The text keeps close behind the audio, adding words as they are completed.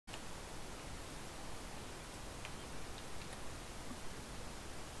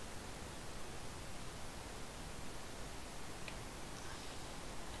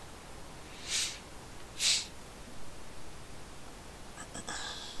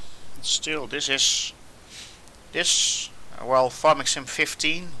Still, well, Farming Sim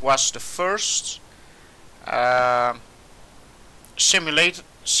 15 was the first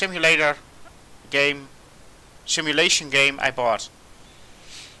simulator game, simulation game I bought.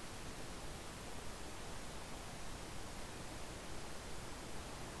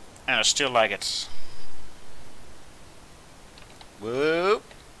 And I still like it. Whoop.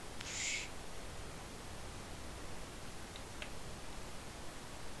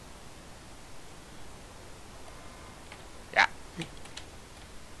 Yeah.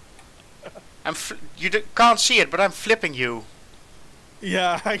 You can't see it, but I'm flipping you.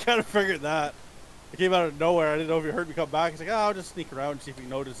 Yeah, I kind of figured that. It came out of nowhere. I didn't know if you heard me come back. It's like, oh, I'll just sneak around and see if he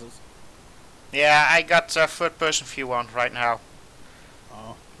notices. Yeah, I got third person view on right now.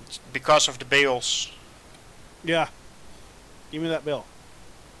 Oh. It's because of the bales. Yeah. Give me that bill.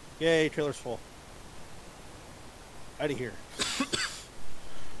 Yay, trailer's full. Out of here.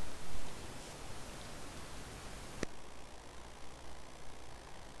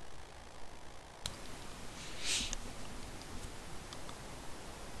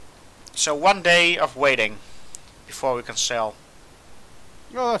 So 1 day of waiting before we can sell.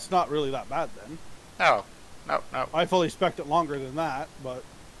 No, that's not really that bad then. No. I fully expect it longer than that, but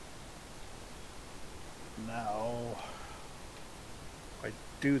now I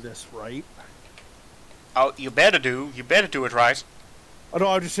do this right. Oh, you better do it right. I know,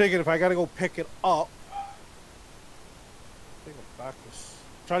 I'm just thinking if I gotta go pick it up. I think I'm back this.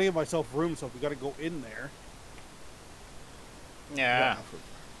 Trying to give myself room, so if we gotta go in there. Yeah.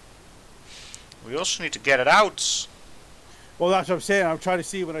 We also need to get it out. Well, that's what I'm saying. I'm trying to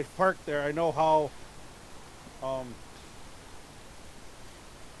see when I park there. I know how.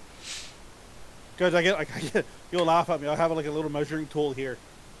 Because I get, you'll laugh at me. I have like a little measuring tool here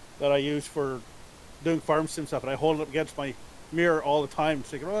that I use for doing farm sim stuff, and I hold it up against my mirror all the time,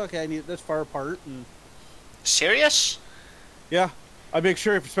 thinking, oh, okay, I need it this far apart. And serious? Yeah, I make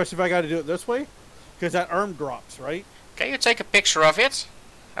sure, especially if I got to do it this way, because that arm drops, right? Can you take a picture of it?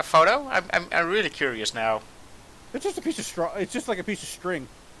 A photo? I'm really curious now. It's just a piece of straw. It's just like a piece of string.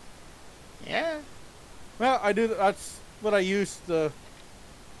 Yeah. Well, I do. That's what I use.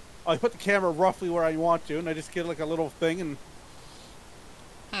 I put the camera roughly where I want to, and I just get like a little thing and.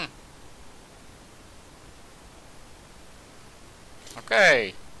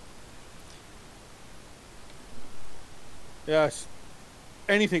 Okay. Yes.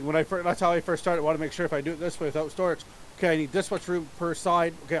 Anything when that's how I first started. I want to make sure if I do it this way without storage. Okay, I need this much room per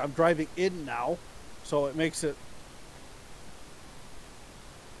side. Okay, I'm driving in now, so it makes it.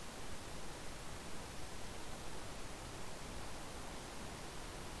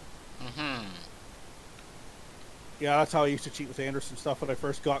 Yeah, that's how I used to cheat with Anderson stuff when I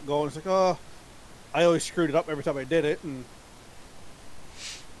first got going. It's like, oh, I always screwed it up every time I did it, and.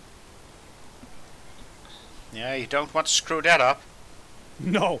 Yeah, you don't want to screw that up.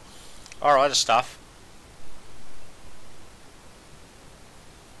 No. Or other stuff.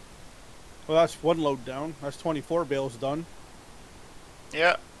 Well, that's one load down. That's 24 bales done.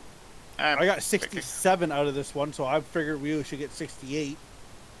 Yeah. I got 67 out of this one, so I figured we should get 68.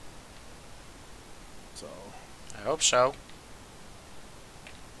 So. I hope so.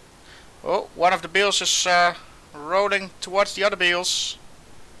 Oh, one of the bales is rolling towards the other bales.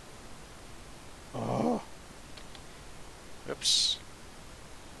 Oh. Oops.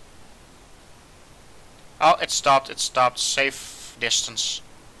 Oh, it stopped. It stopped. Safe distance.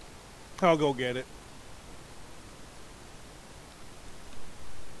 I'll go get it.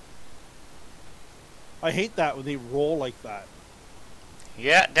 I hate that when they roll like that.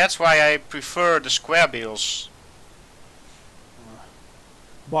 Yeah, that's why I prefer the square bales.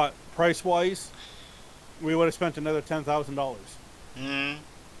 But price-wise, we would have spent another $10,000.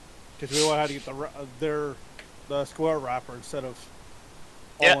 Because we would have had to get the square wrapper instead of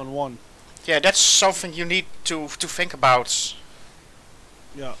all in one. Yeah, that's something you need to think about.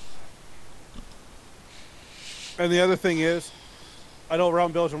 Yeah. And the other thing is, I know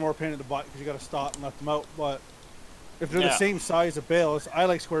round bales are more pain in the butt because you got to stop and let them out. But if they're the same size of bales, I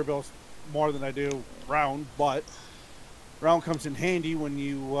like square bales more than I do round. But round comes in handy when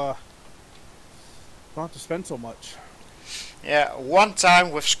you don't have to spend so much. Yeah, one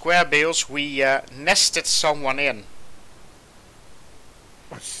time with square bales, we nested someone in.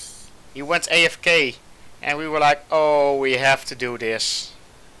 He went AFK, and we were like, "Oh, we have to do this."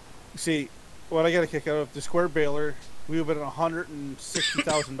 See, what I got a kick out of the square baler, we would have been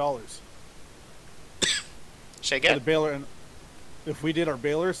 $160,000. Say again. The baler, and if we did our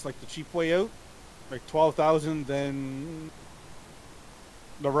balers like the cheap way out, like 12,000, then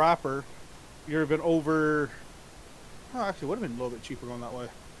the wrapper, you'd have been over. Oh, actually, it would have been a little bit cheaper going that way.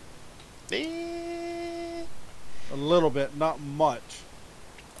 Eh. A little bit, not much.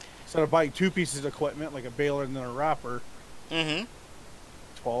 Instead of buying 2 pieces of equipment, like a baler and then a wrapper, 12 and...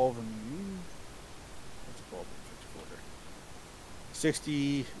 What's 12 and 54?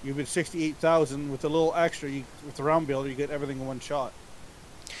 60... You've been 68,000 with a little extra. With the round baler, you get everything in one shot.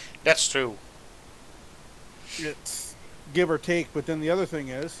 That's true. It's give or take, but then the other thing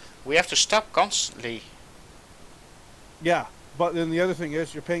is... We have to stop constantly. Yeah, but then the other thing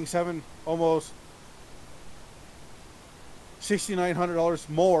is you're paying almost $6,900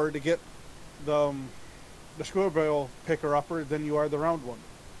 more to get the square barrel picker upper than you are the round one.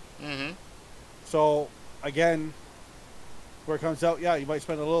 So again, where it comes out, yeah, you might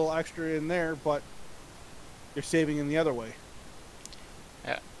spend a little extra in there, but you're saving in the other way.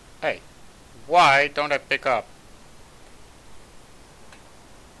 Yeah. Hey, why don't I pick up?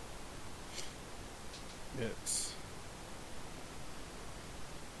 It's...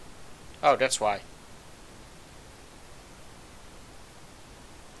 Oh, that's why.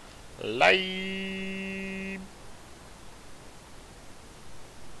 Lime.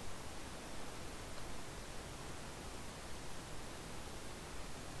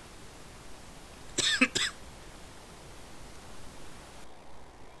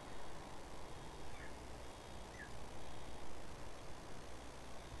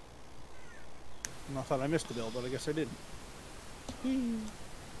 And I thought I missed the bill, but I guess I didn't.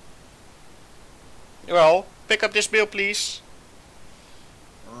 Well, pick up this bill, please.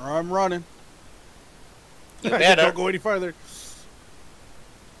 I'm running. You I better. don't go any farther.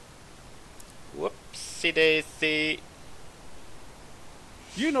 Whoopsie daisy.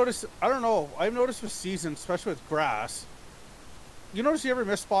 You notice, I don't know, I've noticed with seasons, especially with grass, you notice you ever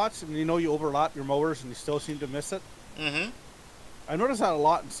miss spots and you know you overlap your mowers and you still seem to miss it? I notice that a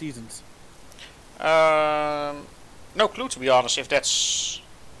lot in seasons. No clue, to be honest, if that's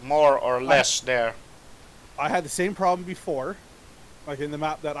more or less there. I had the same problem before, like in the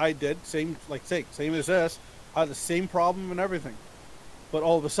map that I did, same as this, I had the same problem and everything. But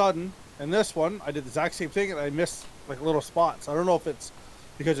all of a sudden, in this one, I did the exact same thing and I missed like little spots. I don't know if it's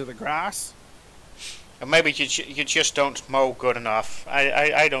because of the grass. Or maybe you just don't mow good enough.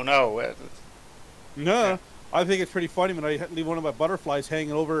 I don't know. No, Yeah. I think it's pretty funny when I leave one of my butterflies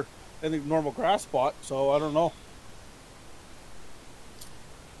hanging over in the normal grass spot, so I don't know.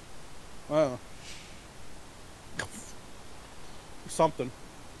 I don't know. Something.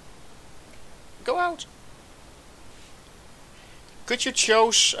 Go out. Did you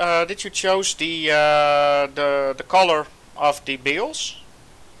choose the color of the bills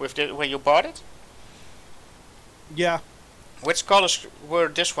when you bought it? Yeah. Which colors were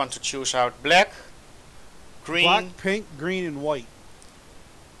this one to choose out? Black, green. Black, pink, green, and white.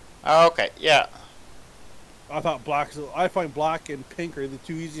 Okay, yeah. I thought I find black and pink are the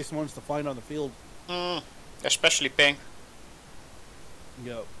 2 easiest ones to find on the field. Especially pink.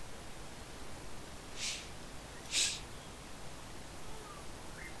 Yep.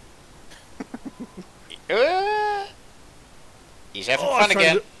 He's having fun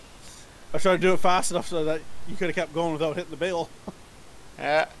again. I tried to do it fast enough so that you could have kept going without hitting the bale.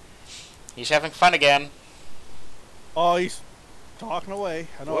 Yeah. He's having fun again. Oh, he's talking away.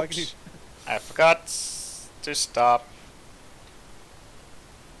 I know. Whoops. I forgot to stop.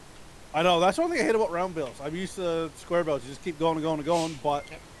 I know. That's one thing I hate about round bills. I'm used to square bills. You just keep going and going and going. But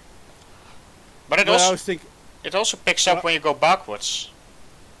But it also picks up when you go backwards.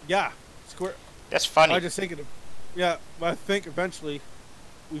 Yeah, square. That's funny. I just think yeah. I think eventually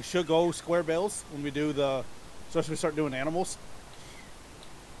we should go square bills when we do especially when we start doing animals.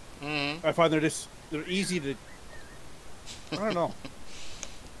 I find they're easy to. I don't know.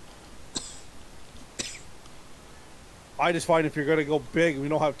 I just find if you're going to go big and we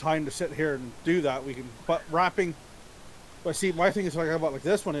don't have time to sit here and do that, we can. But wrapping. But see, my thing is like about like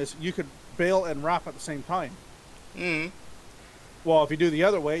this one is you could bale and wrap at the same time. Well, if you do the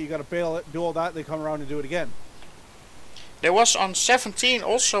other way, you got to bale it, do all that, then come around and do it again. There was on 17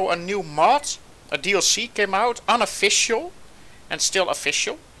 also a new mod, a DLC came out, unofficial and still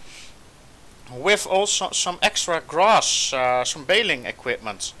official, with also some extra grass, some baling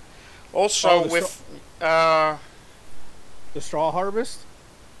equipment. Also the straw harvest?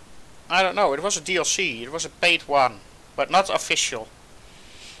 I don't know, it was a DLC, it was a paid one, but not official.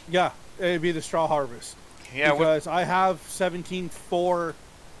 Yeah, it'd be the straw harvest. Yeah, because I have 17 for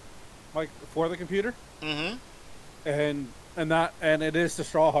the computer. And it is the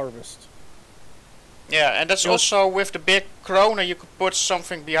straw harvest. Yeah, and that's also with the big Krona. You could put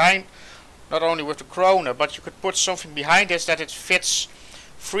something behind, not only with the Krona, but you could put something behind it that it fits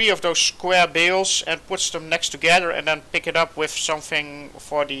 3 of those square bales and puts them next together, and then pick it up with something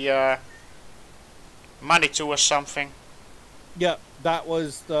for the Manitou or something. Yeah, that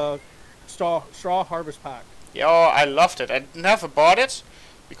was the straw harvest pack. Yeah, oh, I loved it. I never bought it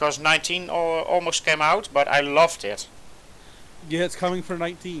because 19 almost came out, but I loved it. Yeah, it's coming for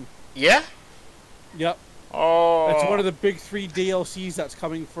 19. Yeah? Yep. Oh. It's one of the big 3 DLCs that's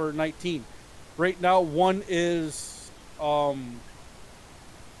coming for 19. Right now, one is the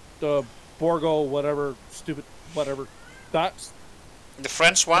Borgo whatever stupid whatever. That's the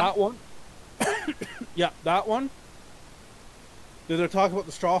French one. That one. Yeah, that one. Then they're talking about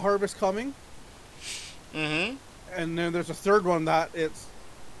the straw harvest coming. Mm-hmm. And then there's a third one that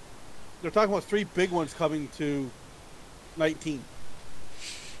they're talking about 3 big ones coming to 19.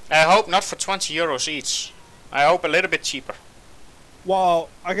 I hope not for 20 euros each. I hope a little bit cheaper. Well,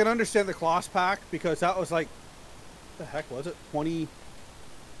 I can understand the Kloss pack because that was like, the heck was it? 20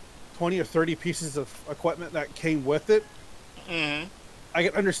 or 30 pieces of equipment that came with it. Mm-hmm. I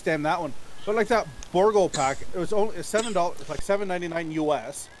can understand that one. But like that Borgo pack, it was only $7. It's like $7.99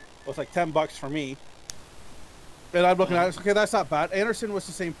 US. It was like $10 for me. And I'm looking at it, okay, that's not bad. Anderson was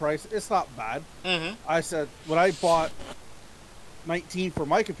the same price. It's not bad. Mm-hmm. I said, when I bought 19 for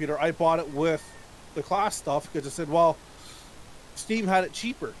my computer, I bought it with the Kloss stuff because I said, well, Steam had it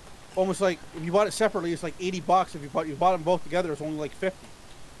cheaper. Almost like if you bought it separately, it's like $80. If you bought them both together, it's only like 50.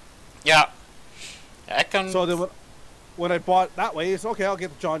 Yeah, I can. So then when I bought that way, it's okay. I'll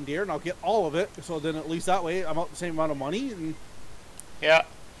get the John Deere and I'll get all of it. So then at least that way I'm out the same amount of money. And yeah,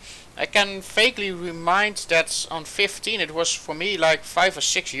 I can vaguely remind that on 15 it was for me like 5 or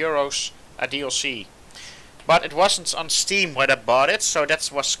 6 euros a DLC, but it wasn't on Steam when I bought it, so that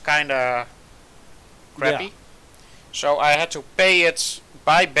was kind of crappy. Yeah. So I had to pay it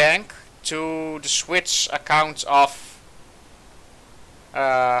by bank to the Switch account of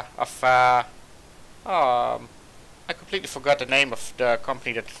I completely forgot the name of the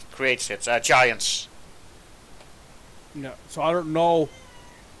company that creates it. Giants. No, so I don't know.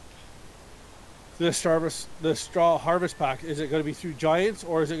 The straw harvest pack, is it going to be through Giants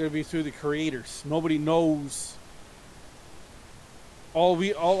or is it going to be through the creators? Nobody knows. All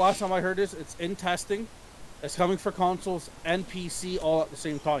last time I heard is it's in testing. It's coming for consoles and PC all at the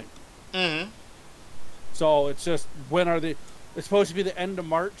same time. Mm-hmm. So it's just when are they? It's supposed to be the end of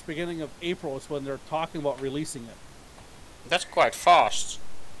March, beginning of April is when they're talking about releasing it. That's quite fast.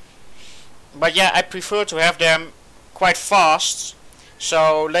 But yeah, I prefer to have them quite fast,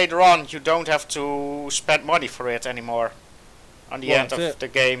 so later on you don't have to spend money for it anymore. On the end of the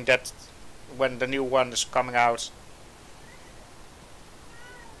game, that when the new one is coming out.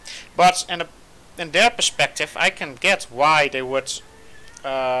 But in their perspective, I can get why they would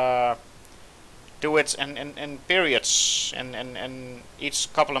do it in periods, in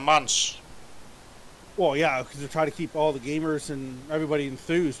each couple of months. Well, yeah, because they're trying to keep all the gamers and everybody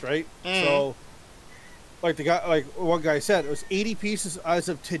enthused, right? Mm. So, like one guy said, it was 80 pieces as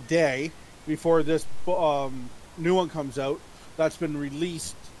of today, before this new one comes out. That's been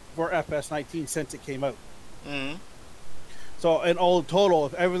released for FS19 since it came out. Mm. So, in all total,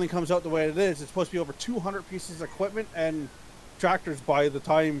 if everything comes out the way it is, it's supposed to be over 200 pieces of equipment and tractors by the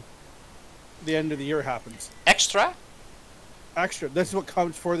time the end of the year happens. Extra? Extra. This is what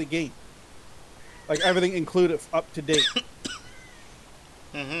comes for the game. Like everything included up to date.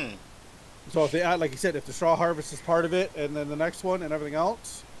 Mm-hmm. So if they add, like you said, if the straw harvest is part of it, and then the next one and everything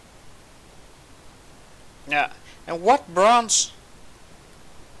else. Yeah. And what brands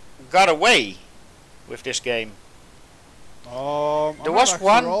got away with this game? There was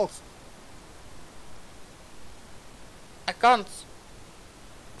one. I can't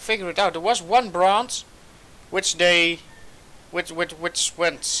figure it out. There was one brand which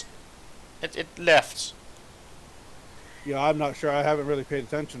went. It left. Yeah, I'm not sure. I haven't really paid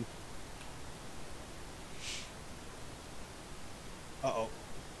attention. Uh-oh.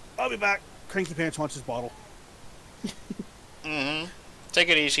 I'll be back. Cranky Pants wants his bottle. Mm-hmm. Take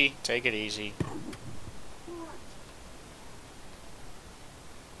it easy. Take it easy.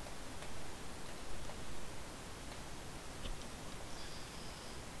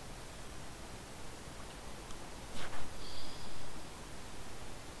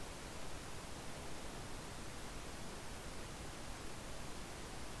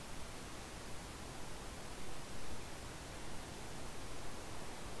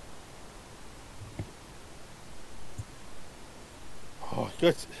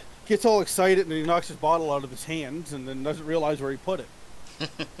 Gets all excited and he knocks his bottle out of his hands and then doesn't realize where he put it.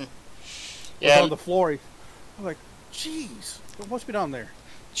 Yeah. On the floor. I'm like, jeez, what must be down there?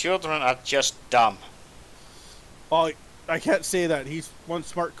 Children are just dumb. Oh, I can't say that. He's one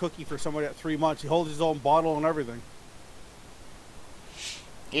smart cookie for somebody at 3 months. He holds his own bottle and everything.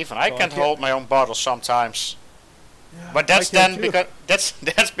 Even I So can't hold my own bottle sometimes. Yeah, But that's I can then too. because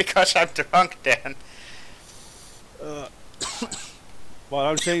that's because I'm drunk then. Uh, well,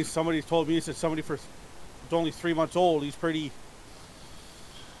 I'm saying somebody told me, he said somebody is only 3 months old. He's pretty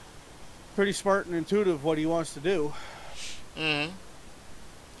smart and intuitive what he wants to do. Mm.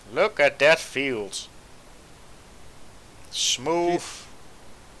 Look at that field. Smooth. Jeez.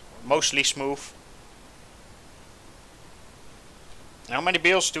 Mostly smooth. How many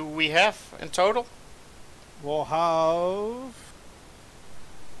bales do we have in total? We'll have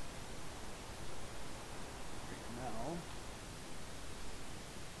now.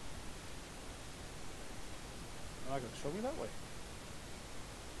 I'm not going to show me that way.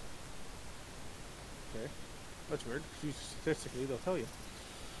 Okay, that's weird. Statistically, they'll tell you.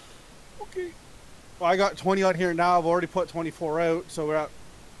 Okay. Well, I got 20 on here now. I've already put 24 out, so we're at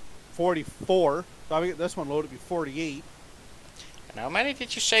 44. So I get this one loaded, it'd be 48. And how many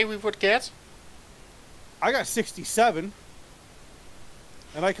did you say we would get? I got 67.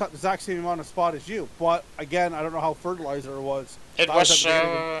 And I cut the exact same amount of spot as you. But again, I don't know how fertilizer it was. It I was was at the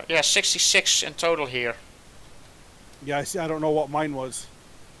beginning. yeah, 66 in total here. Yeah, I see. I don't know what mine was.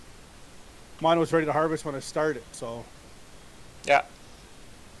 Mine was ready to harvest when I started, so. Yeah.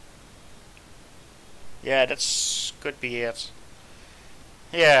 Yeah, that's could be it.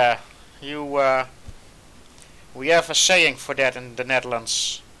 Yeah, we have a saying for that in the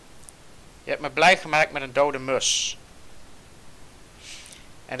Netherlands. Je hebt me blij gemaakt met een dode mus.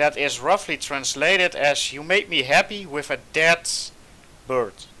 And that is roughly translated as you made me happy with a dead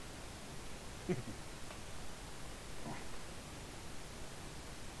bird.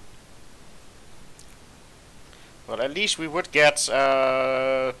 Well, at least we would get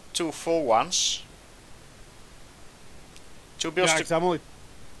 2 full ones. 2 bills Yeah, to 'cause I'm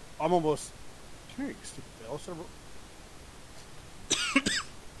almost. Come here, you stupid bill.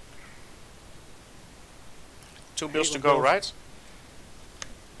 two bills to when go, bills-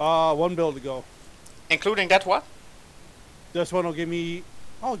 right? 1 bill to go. Including that one? This one will give me.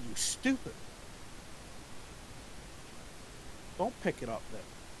 Oh, you stupid! Don't pick it up then.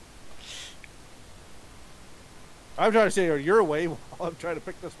 I'm trying to say your way while I'm trying to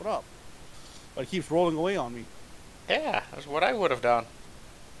pick this one up, but it keeps rolling away on me. Yeah, that's what I would have done.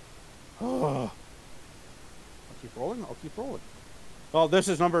 I'll keep rolling. I'll keep rolling. Oh, this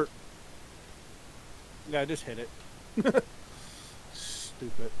is number. Yeah, I just hit it.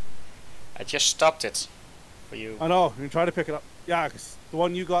 Stupid. I just stopped it for you. I know. You try to pick it up. Yeah, because the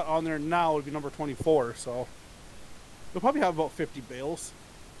one you got on there now would be number 24. So you'll probably have about 50 bales.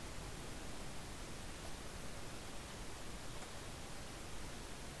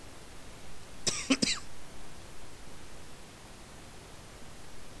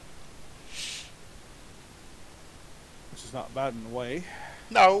 Which is not bad in a way.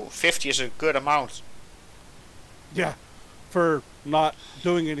 No, 50 is a good amount. Yeah, for not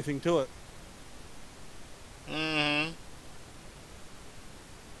doing anything to it. Mm-hmm.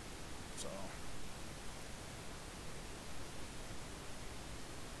 So.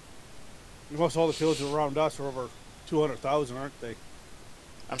 Most all the fields around us are over 200,000, aren't they?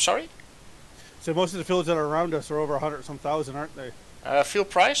 I'm sorry? So most of the fields that are around us are over 100-some thousand, aren't they? Fuel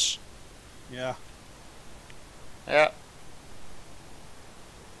price? Yeah. Yeah.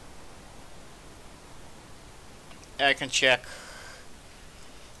 I can check.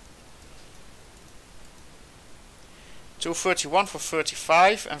 231 for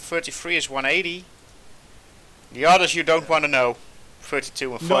 35 and 33 is 180. The others you don't want to know.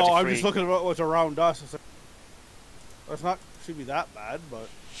 32 and 43. No, I'm just looking at what's around us. It's like, that's not should be that bad, but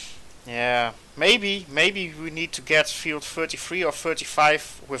Yeah, maybe we need to get field 33 or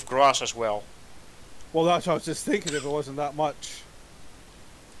 35 with grass as well. well, that's what I was just thinking. If it wasn't that much,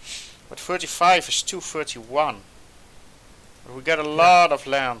 But 35 is 231. But we got a lot of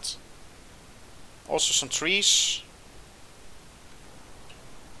land. Also some trees.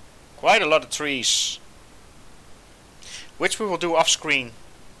 Quite a lot of trees. Which we will do off screen.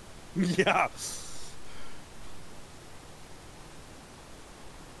 yeah.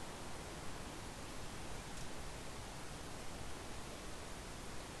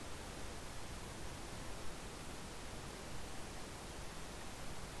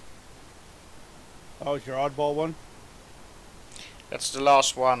 Oh, it's your oddball one. That's the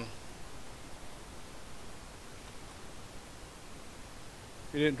last one.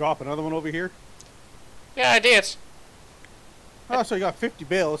 You didn't drop another one over here. Yeah, I did. Oh, so you got 50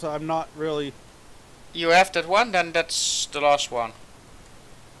 bales. I'm not really. You have that one, then that's the last one.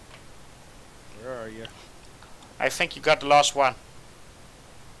 Where are you? I think you got the last one.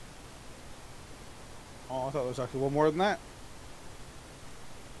 Oh, I thought there was actually one more than that.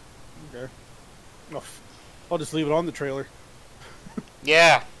 Okay. Oh, I'll just leave it on the trailer.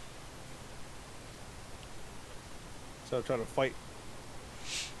 Yeah. So I'm trying to fight.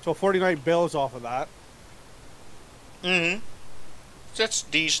 So 49 bales off of that. Mm-hmm. That's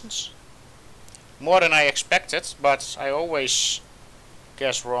decent. More than I expected, but I always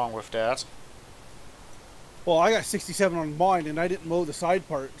guess wrong with that. Well, I got 67 on mine, and I didn't mow the side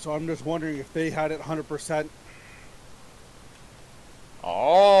part, so I'm just wondering if they had it 100%.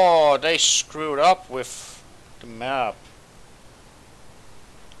 Oh, they screwed up with the map.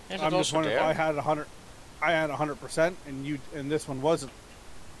 Is it I'm just also wondering there? if I had 100. I had 100%, and this one wasn't.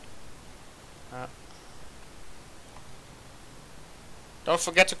 Don't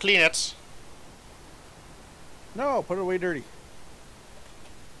forget to clean it. No, put it away dirty.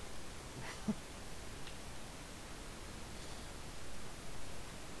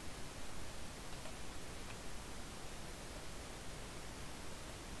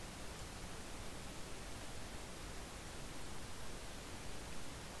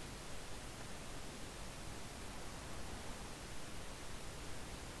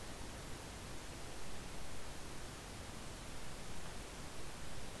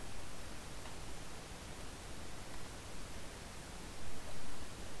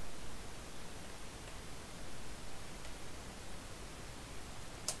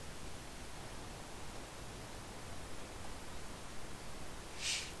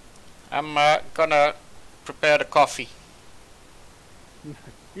 I'm gonna prepare the coffee.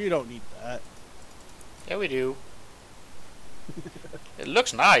 You don't need that. Yeah, we do. It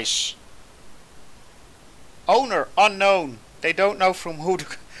looks nice. Owner unknown. They don't know from who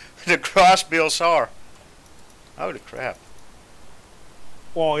the grass bills are. Holy crap.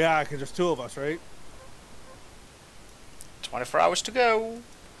 Well, yeah, because there's two of us, right? 24 hours to go.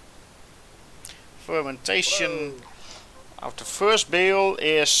 Fermentation of the first bale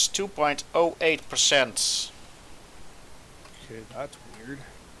is 2.08%. Okay, that's weird.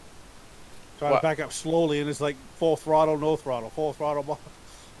 Trying What? to back up slowly, and it's like full throttle, no throttle, full throttle.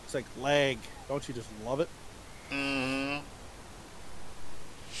 It's like lag. Don't you just love it? Mm-hmm.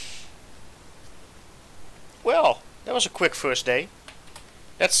 Well, that was a quick first day.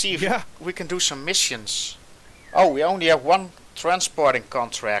 Let's see if we can do some missions. Oh, we only have one transporting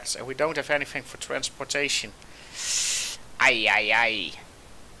contract, and we don't have anything for transportation. Ay, ay, ay.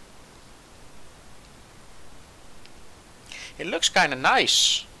 It looks kind of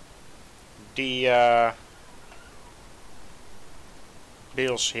nice. The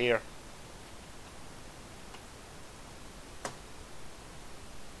bills here.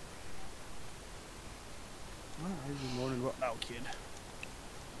 I'm just wondering what now, kid.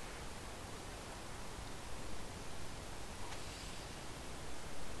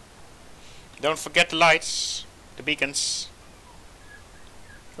 Don't forget the lights, the beacons.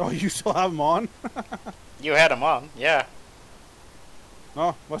 Oh, you still have them on? You had them on, yeah.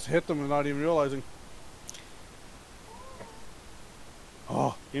 Oh, must have hit them and not even realizing.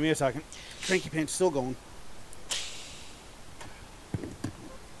 Oh, give me a second. Cranky paint's still going.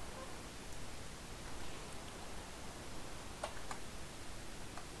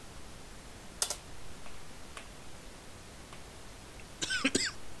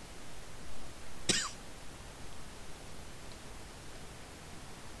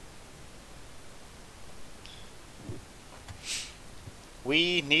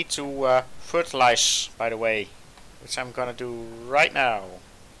 We need to fertilize, by the way, which I'm gonna do right now.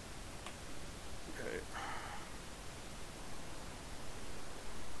 Okay.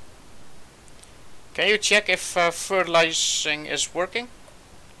 Can you check if fertilizing is working?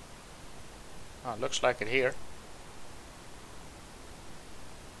 Oh, looks like it here.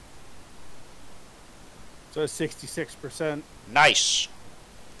 So it's 66%. Nice.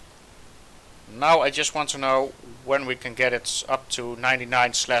 Now I just want to know when we can get it up to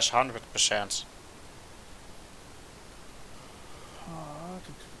 99/100%.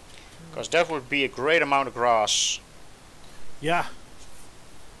 Because that would be a great amount of grass. Yeah.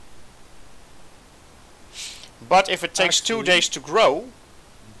 But if it takes 2 days to grow,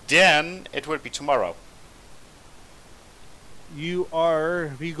 then it would be tomorrow. You are,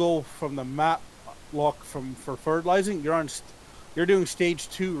 if you go from the map lock for fertilizing, you're doing stage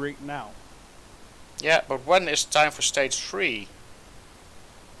 2 right now. Yeah, but when is time for stage 3?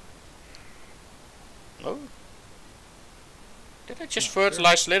 Oh. Did I just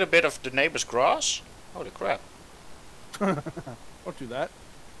fertilize a little bit of the neighbor's grass? Holy crap. Don't do that.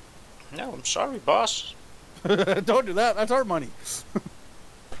 No, I'm sorry, boss. Don't do that. That's our money.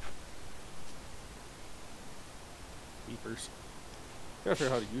 Beepers. Gotta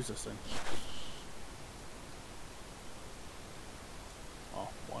figure out how to use this thing.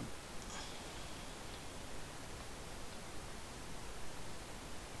 1.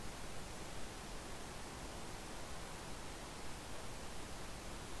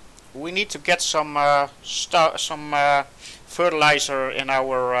 we need to get some fertilizer in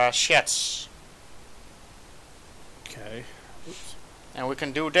our sheds. Okay. Oops. And we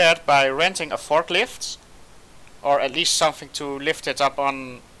can do that by renting a forklift, or at least something to lift it up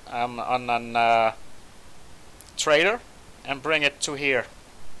on an trailer and bring it to here.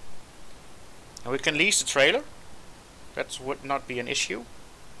 And we can lease the trailer. That would not be an issue,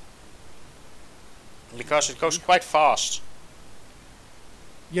 because it goes quite fast.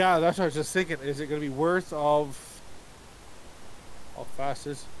 Yeah, that's what I was just thinking. Is it going to be worth of how fast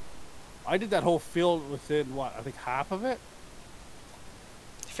is? I did that whole field within what? I think half of it.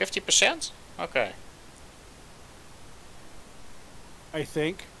 50%? Okay. I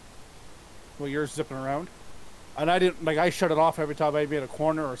think. Well, you're zipping around, and I didn't like. I shut it off every time I made a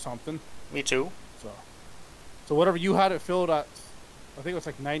corner or something. Me too. So whatever you had it filled at, I think it was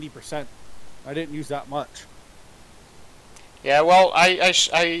like 90%. I didn't use that much. Yeah, well,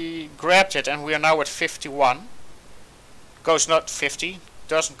 I grabbed it and we are now at 51. Goes not 50,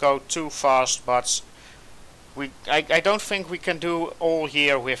 doesn't go too fast, but I don't think we can do all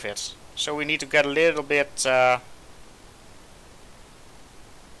here with it. So we need to get a little bit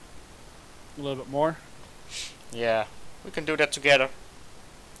more. Yeah, we can do that together.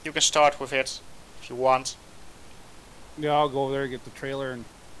 You can start with it if you want. Yeah, I'll go over there and get the trailer and.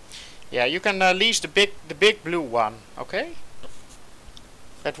 Yeah, you can lease the big blue one, okay?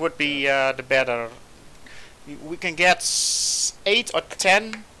 That would be the better. We can get 8 or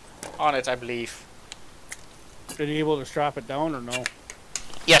 10 on it, I believe. Are you able to strap it down or no?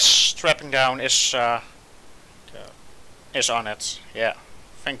 Yes, strapping down is on it. Yeah,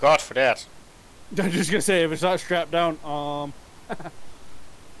 thank God for that. I'm just gonna say if it's not strapped down,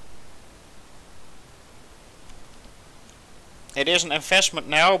 It is an investment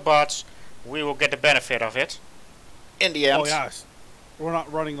now, but we will get the benefit of it in the end. Oh yes, we're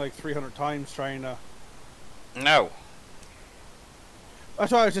not running like 300 times trying to. No.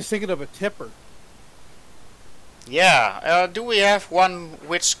 That's why I was just thinking of a tipper. Yeah. Do we have one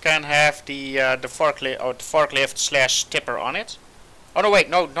which can have the forklift slash tipper on it? Oh no, wait,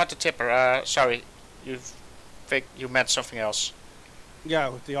 no, not the tipper. Sorry, you meant something else. Yeah,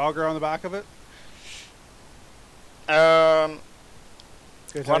 with the auger on the back of it. One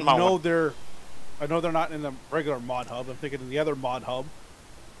I moment. know they're not in the regular mod hub. I'm thinking in the other mod hub.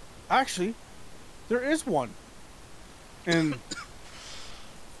 Actually, there is one in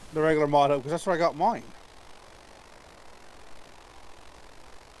the regular mod hub because that's where I got mine.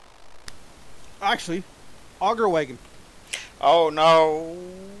 Actually, auger wagon. Oh no,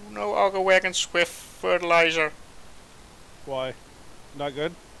 no auger wagons with fertilizer. Why? Not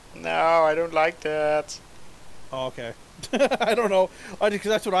good? No, I don't like that. Oh, okay. I don't know. Because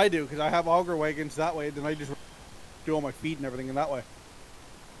that's what I do. Because I have auger wagons that way. Then I just do all my feed and everything in that way.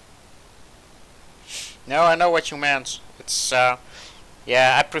 No, I know what you meant. It's yeah,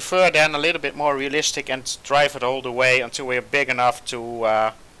 I prefer then a little bit more realistic and drive it all the way until we're big enough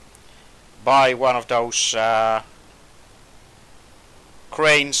to buy one of those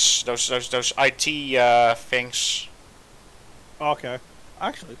cranes, those IT things. Okay.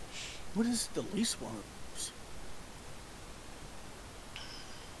 Actually, what is the least one of those?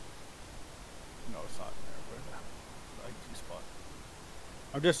 No, it's not in there. Where's the IT spot?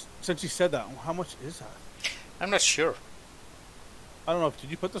 I'm just, since you said that, how much is that? I'm not sure. I don't know.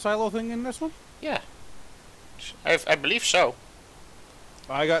 Did you put the silo thing in this one? Yeah. I believe so.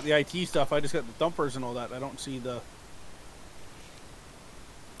 I got the IT stuff. I just got the dumpers and all that. I don't see the...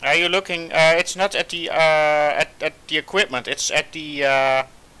 Are you looking? It's not at the at the equipment. It's at the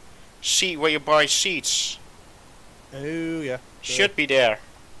seat where you buy seats. Oh yeah. Should be there.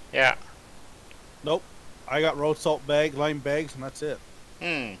 Yeah. Nope. I got road salt bag, lime bags, and that's it.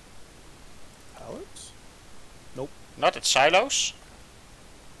 Hmm. Pallets? Nope. Not at silos.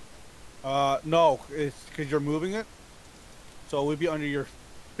 No. It's because you're moving it. So it would be under your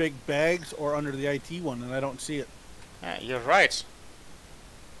big bags or under the IT one, and I don't see it. Yeah, you're right.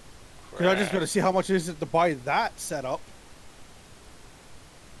 Because I just got to see how much is it to buy that setup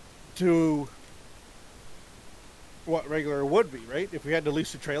to what regular would be, right? If we had to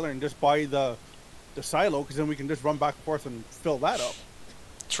lease the trailer and just buy the silo, because then we can just run back and forth and fill that up.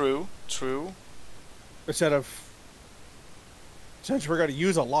 True, true. Instead of, since we're going to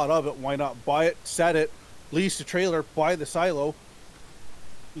use a lot of it, why not buy it, set it, lease the trailer, buy the silo,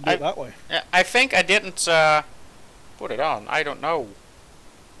 and do it that way. I think I didn't put it on. I don't know.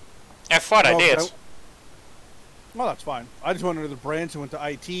 I thought I did. Well, that's fine. I just went under the branch and went to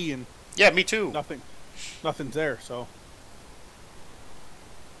IT, and yeah, me too. Nothing's there. So,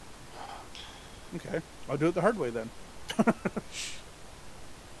 okay, I'll do it the hard way then.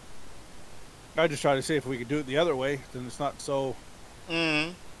 I just try to see if we could do it the other way. Then it's not so.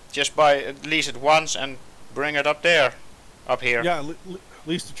 Just lease it once and bring it up there, up here. Yeah,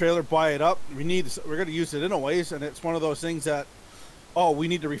 lease the trailer, buy it up. We're going to use it anyways, and it's one of those things that, oh, we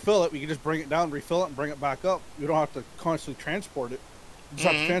need to refill it. We can just bring it down, refill it, and bring it back up. We don't have to constantly transport it. We just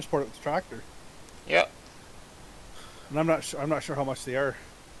have to transport it with the tractor. Yeah. And I'm not sure how much they are.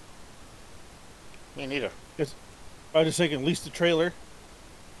 Me neither. I was just thinking, lease the trailer,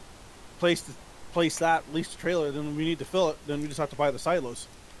 place that, lease the trailer. Then we need to fill it. Then we just have to buy the silos.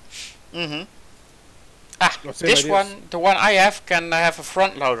 This one, the one I have, can have a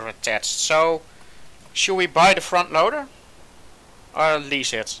front loader attached. So, should we buy the front loader or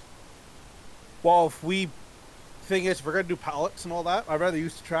lease it? Well, thing is, if we're gonna do pallets and all that, I'd rather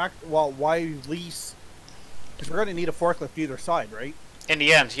use the tractor. Well, why lease? Because we're gonna need a forklift either side, right? In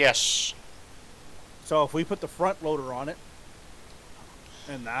the end, yes. So if we put the front loader on it,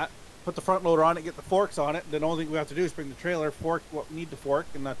 and put the front loader on it, get the forks on it, then the only thing we have to do is bring the trailer, fork what we need the fork,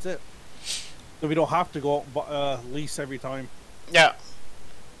 and that's it. So we don't have to go lease every time. Yeah.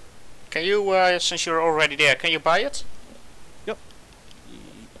 Can you, since you're already there, can you buy it? Yep. Yeah,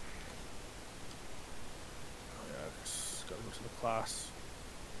 gotta go to the class.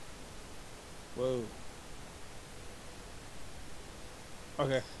 Whoa.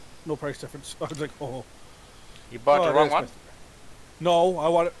 Okay. No price difference. I was like, oh. You bought the wrong one? No,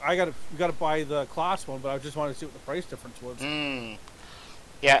 we gotta buy the class one, but I just wanted to see what the price difference was.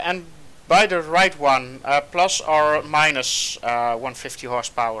 Yeah, and buy the right one, plus or minus 150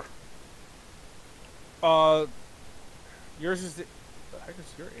 horsepower. Yours is the heck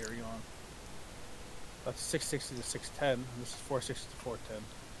is your Arion? That's 660 to 610. And this is 460 to 410.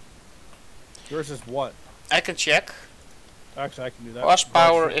 Yours is what? I can check. Actually, I can do that.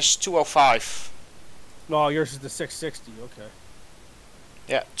 Horsepower is 205. No, yours is the 660. Okay.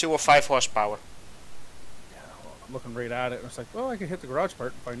 Yeah, 205 horsepower. Yeah, well, I'm looking right at it, and it's like, well, I can hit the garage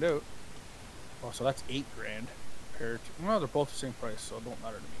part and find out. Oh, so that's $8 grand compared to. Well, they're both the same price, so it don't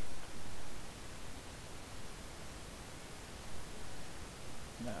matter to me.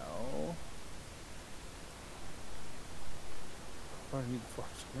 Now, I need the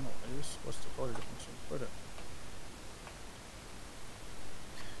forks. What's the color difference? Put it.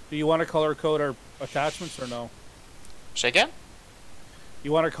 Do you want to color code our attachments or no? Say again?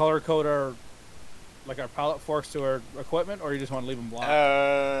 You want to color code our pallet forks to our equipment, or you just want to leave them black?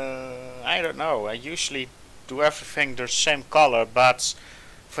 I don't know. I usually do everything the same color, but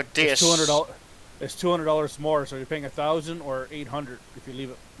for this, it's $200 more. So you're paying $1,000 or $800 if you leave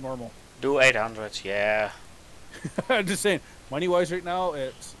it normal. Do 800, yeah. I'm just saying, money wise, right now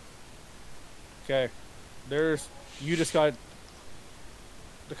it's okay. You just got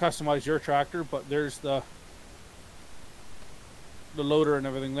to customize your tractor, but there's the loader and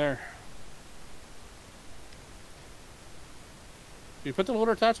everything there. Did you put the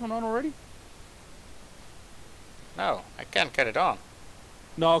loader attachment on already? No, I can't get it on.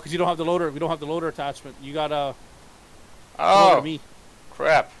 No, because you don't have the loader. We don't have the loader attachment. You gotta. Oh, me.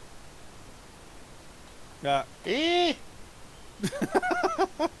 Crap. Yeah.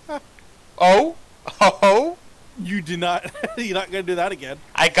 Oh. You do not. You're not gonna do that again.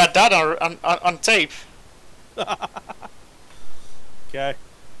 I got that on tape. Okay.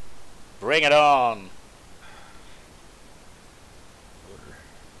 Bring it on.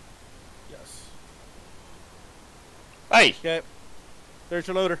 Yes. Hey. Okay. There's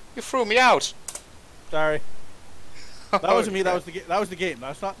your loader. You threw me out. Sorry. That wasn't me. That was the game.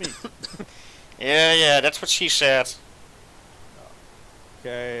 That's not me. Yeah. That's what she said.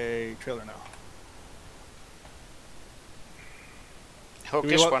 Okay. Trailer now. Hook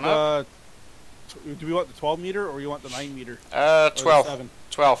this one up. Do we want the 12 meter or you want the 9 meter? 12.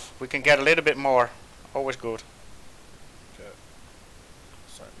 12. We can get a little bit more. Always good. Okay.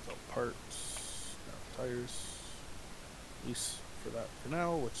 Sorry, without parts. No, tires. Lease for that for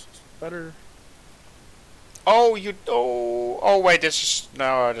now, which is better. Oh, oh wait, there's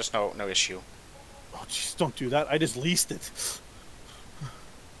no issue. Oh, jeez, don't do that. I just leased it.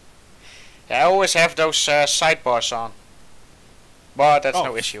 Yeah, I always have those sidebars on. But that's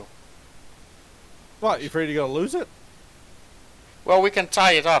no issue. What, you afraid you're going to lose it? Well, we can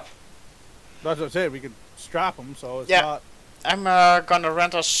tie it up. That's what I'm saying. We can strap them, so it's not... I'm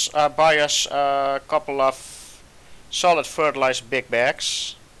gonna buy us a couple of solid fertilizer big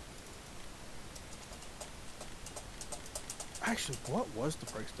bags. Actually, what was the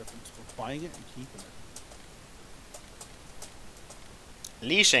price difference for buying it and keeping it?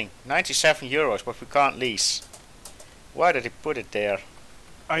 Leasing, 97 euros, but we can't lease. Why did he put it there?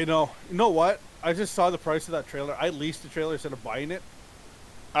 I know. You know what? I just saw the price of that trailer. I leased the trailer instead of buying it.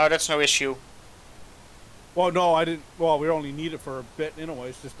 Oh, that's no issue. Well, no, I didn't. Well, we only need it for a bit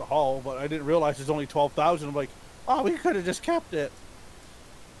anyways, just to haul. But I didn't realize it's only 12,000. I'm like, oh, we could have just kept it.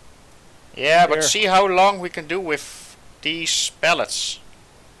 Yeah, but Here. see how long we can do with these pallets.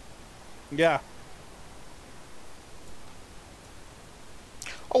 Yeah.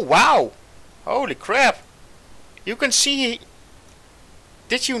 Oh wow! Holy crap! You can see.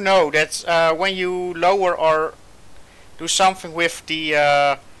 Did you know that when you lower or do something with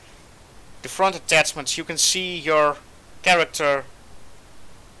the front attachments, you can see your character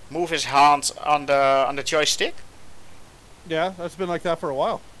move his hand on the joystick? Yeah, that's been like that for a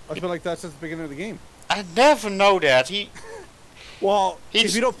while. That's been like that since the beginning of the game. I never know that. Well, He's-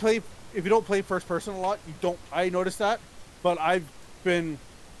 if you don't play first person a lot, you don't. I noticed that, but I've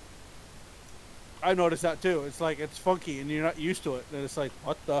noticed that too. It's like it's funky and you're not used to it, and it's like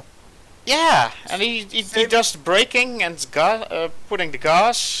what the. Yeah, and he does the braking and putting the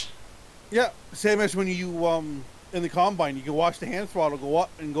gas. Yeah, same as when you in the combine, you can watch the hand throttle go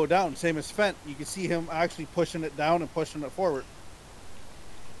up and go down. Same as Fent, you can see him actually pushing it down and pushing it forward.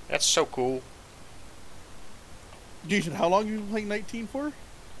 That's so cool. Jason, how long you been playing 19 for?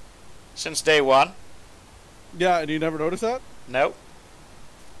 Since day one. Yeah, and you never noticed that? No.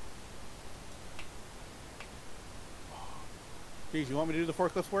 Jeez, you want me to do the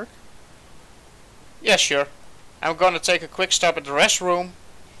forklift work? Yeah, sure. I'm gonna take a quick stop at the restroom,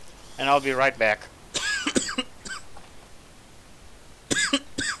 and I'll be right back.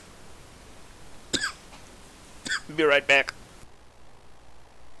 Be right back.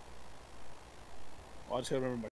 Oh, I just gotta remember my